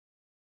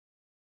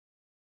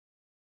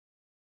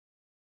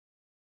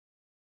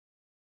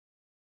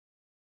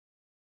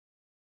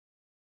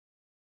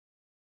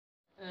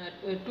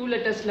2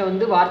 லெட்டர்ஸில்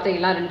வந்து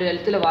வார்த்தைகள்லாம் 2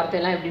 எழுத்தில்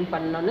வார்த்தையெல்லாம் எப்படின்னு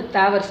பண்ணணும்னு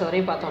தேவரிசை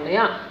வரையும் பார்த்தோம்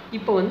இல்லையா.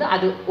 இப்போ வந்து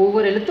அது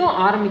ஒவ்வொரு எழுத்தும்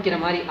ஆரம்பிக்கிற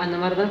மாதிரி அந்த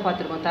மாதிரி தான்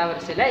பார்த்துருக்கோம்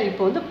தேவரிசையில்.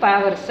 இப்போ வந்து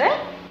பேவரிசை,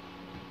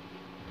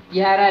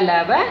 ஏற,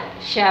 லேவ,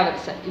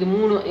 ஷேவரிசை, இது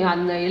 3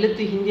 அந்த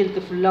எழுத்து ஹிந்தி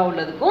எழுத்து ஃபுல்லாக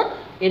உள்ளதுக்கும்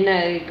என்ன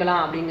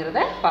இருக்கலாம்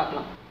அப்படிங்கிறத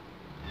பார்க்கலாம்.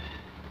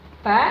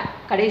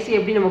 கடைசி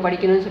எப்படி நம்ம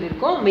படிக்கணும்னு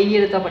சொல்லியிருக்கோம், மெய்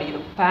எழுத்தாக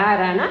படிக்கணும்.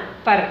 பேரனா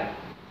பர்,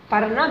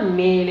 பர்னா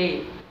மேலே.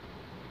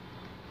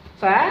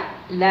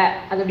 ல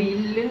அது அப்படி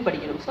இல்லுன்னு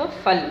படிக்கணும். ஸோ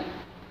ஃபல்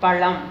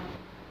பழம்.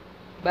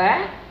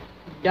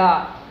 டா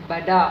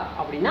படா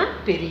அப்படின்னா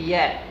பெரிய.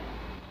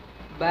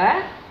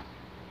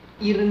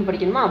 இருன்னு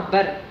படிக்கணுமா,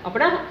 பர்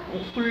அப்படின்னா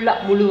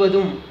ஃபுல்லாக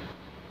முழுவதும்.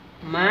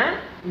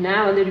 ந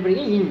வந்து எப்படி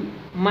படிக்கணும், இன்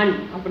மண்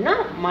அப்படின்னா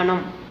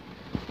மனம்,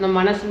 நம்ம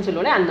மனசுன்னு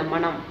சொல்லுவோம்ல அந்த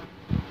மனம்.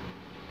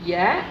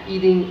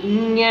 இது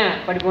இங்க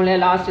படிப்போம்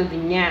இல்லையா, லாஸ்ட்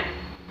எழுத்து இங்க,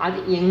 அது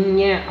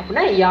எங்க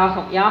அப்படின்னா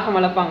யாகம், யாகம்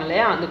வளர்ப்பாங்க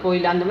இல்லையா அந்த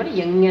கோயில், அந்த மாதிரி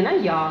எங்கன்னா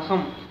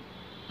யாகம்.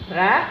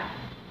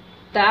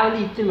 வந்து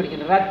இத்துன்னு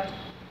படிக்கணும், ரத்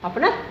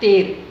அப்படின்னா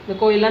தேர், இந்த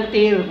கோயிலெலாம்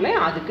தேர் இருக்குல்ல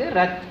அதுக்கு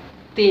ரத்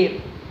தேர்.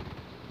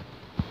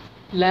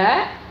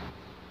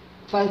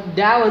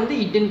 வந்து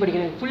இட்டுன்னு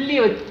படிக்கணும்,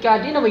 புள்ளியை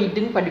வச்சாட்டி நம்ம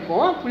இட்டுன்னு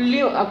படிப்போம்.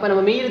 புள்ளியும் அப்போ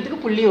நம்ம மெய்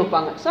எழுத்துக்கு புள்ளியும்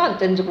வைப்பாங்க. ஸோ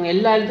அது தெரிஞ்சுக்கோங்க.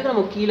 எல்லா எழுத்துக்கும்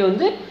நம்ம கீழே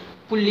வந்து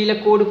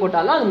புள்ளியில் கோடு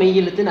போட்டாலும் அது மெய்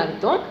எழுத்துன்னு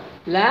அர்த்தம்.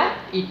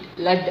 இட்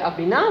லட்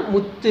அப்படின்னா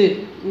முத்து,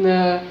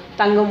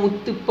 தங்க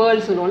முத்து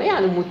பேர்ல் சொல்லுவோம்லே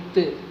அது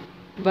முத்து.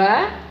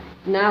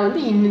 நான்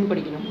வந்து இன்னுன்னு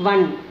படிக்கணும்,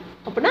 வன்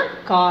அப்படின்னா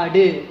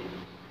காடு.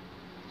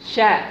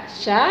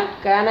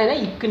 கேனா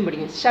இக்குன்னு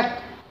படிக்கணும், ஷக்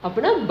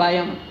அப்படின்னா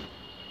பயம்.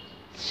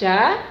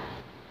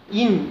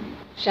 இன்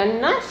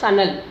ஷன்னா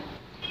சணல்.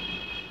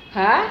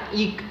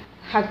 இக்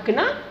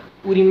ஹக்னா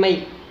உரிமை.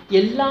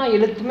 எல்லா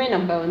எழுத்துமே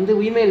நம்ம வந்து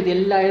உரிமை எழுத்து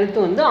எல்லா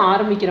எழுத்தும் வந்து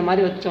ஆரம்பிக்கிற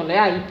மாதிரி வச்சோம்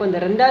இல்லையா. இப்போ இந்த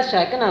 2வது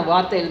ஷாக்கு நான்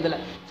வார்த்தை எழுதலை.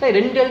 சரி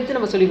 2 எழுத்து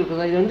நம்ம சொல்லிக்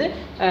கொடுக்குறோம். இது வந்து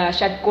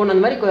ஷட்கோன்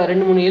அந்த மாதிரி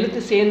 2-3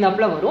 எழுத்து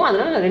சேர்ந்தாப்புல வரும்.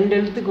 அதனால் நான் 2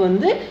 எழுத்துக்கு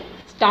வந்து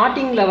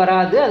ஸ்டார்டிங்கில்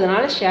வராது,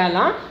 அதனால்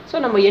ஷேலாம். ஸோ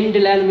நம்ம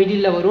எண்டில் அந்த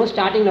மிடில் வரும்.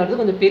 ஸ்டார்டிங்கில் வரது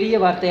கொஞ்சம் பெரிய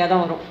வார்த்தையாக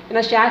தான் வரும்,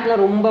 ஏன்னா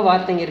ஷேக்கில் ரொம்ப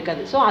வார்த்தைங்க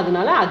இருக்காது. ஸோ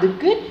அதனால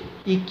அதுக்கு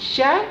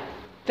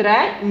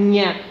இக்ஷத்ரஞ,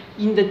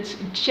 இந்த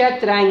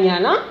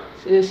இக்ஷத்ரஞலாம்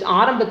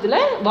ஆரம்பத்தில்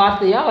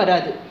வார்த்தையாக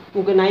வராது,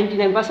 உங்களுக்கு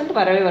 99%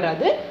 வரவே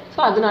வராது. ஸோ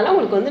அதனால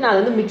உங்களுக்கு வந்து நான்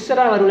வந்து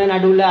மிக்சராக வரும்ல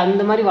நடுவில்,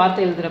 அந்த மாதிரி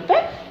வார்த்தை எழுதுகிறப்ப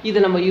இதை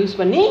நம்ம யூஸ்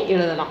பண்ணி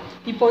எழுதலாம்.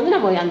 இப்போ வந்து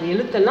நம்ம அந்த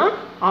எழுத்தெல்லாம்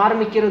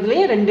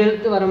ஆரம்பிக்கிறதுலேயே 2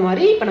 எழுத்து வர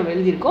மாதிரி இப்போ நம்ம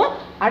எழுதியிருக்கோம்.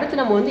 அடுத்து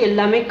நம்ம வந்து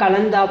எல்லாமே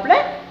கலந்தாப்புல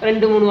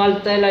 2-3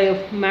 வார்த்தை இல்லை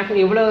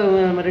எவ்வளோ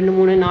 2,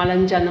 3, 4,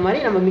 5 அந்த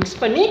மாதிரி நம்ம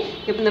மிக்ஸ் பண்ணி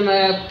இப்போ நம்ம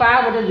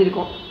மட்டும்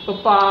எழுதியிருக்கோம். இப்போ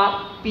பா,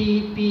 பி,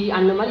 பி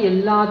அந்த மாதிரி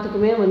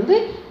எல்லாத்துக்குமே வந்து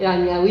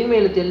உயிர்மை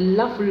எழுத்து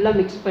எல்லாம் ஃபுல்லாக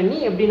மிக்ஸ் பண்ணி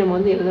எப்படி நம்ம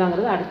வந்து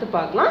எழுதுறாங்கிறத அடுத்து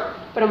பார்க்கலாம்.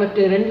 இப்போ நம்ம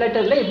 2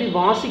 லெட்டரில் எப்படி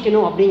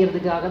வாசிக்கணும்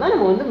அப்படிங்கிறதுக்காக தான்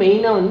நம்ம வந்து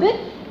மெயினாக வந்து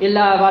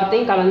எல்லா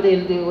வார்த்தையும் கலந்து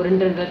எழுதி ஒரு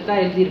 2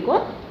 லெட்டராக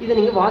எழுதியிருக்கோம். இதை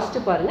நீங்கள் வாசித்து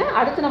பாருங்கள்.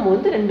 அடுத்து நம்ம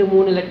வந்து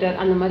 2-3 லெட்டர்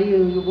அந்த மாதிரி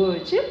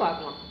உபயோகித்து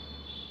பார்க்கலாம்.